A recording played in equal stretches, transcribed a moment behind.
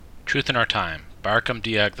Truth in Our Time, by Arkham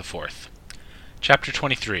Diag IV. Chapter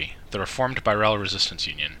 23, The Reformed Byrel Resistance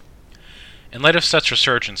Union. In light of Set's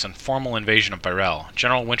resurgence and formal invasion of Byrel,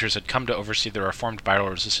 General Winters had come to oversee the Reformed Byrel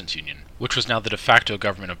Resistance Union, which was now the de facto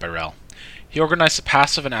government of Byrel. He organized the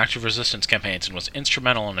passive and active resistance campaigns and was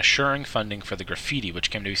instrumental in assuring funding for the graffiti, which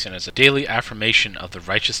came to be seen as a daily affirmation of the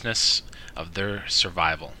righteousness of their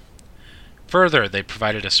survival. Further, they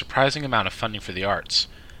provided a surprising amount of funding for the arts,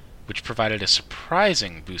 which provided a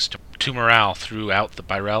surprising boost to morale throughout the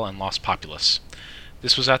Byrel and Lost Populace.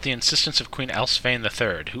 This was at the insistence of Queen Elsphane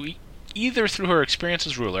III, who either through her experience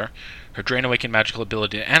as ruler, her Drain-Awakened magical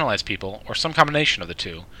ability to analyze people, or some combination of the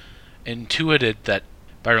two, intuited that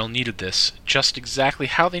Byrel needed this, just exactly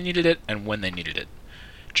how they needed it and when they needed it.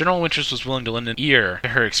 General Winters was willing to lend an ear to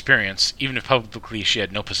her experience, even if publicly she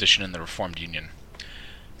had no position in the Reformed Union.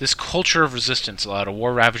 This culture of resistance allowed a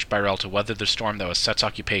war-ravaged Byrel to weather the storm that was Set's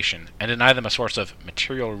occupation, and deny them a source of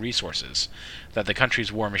material resources that the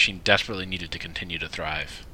country's war machine desperately needed to continue to thrive.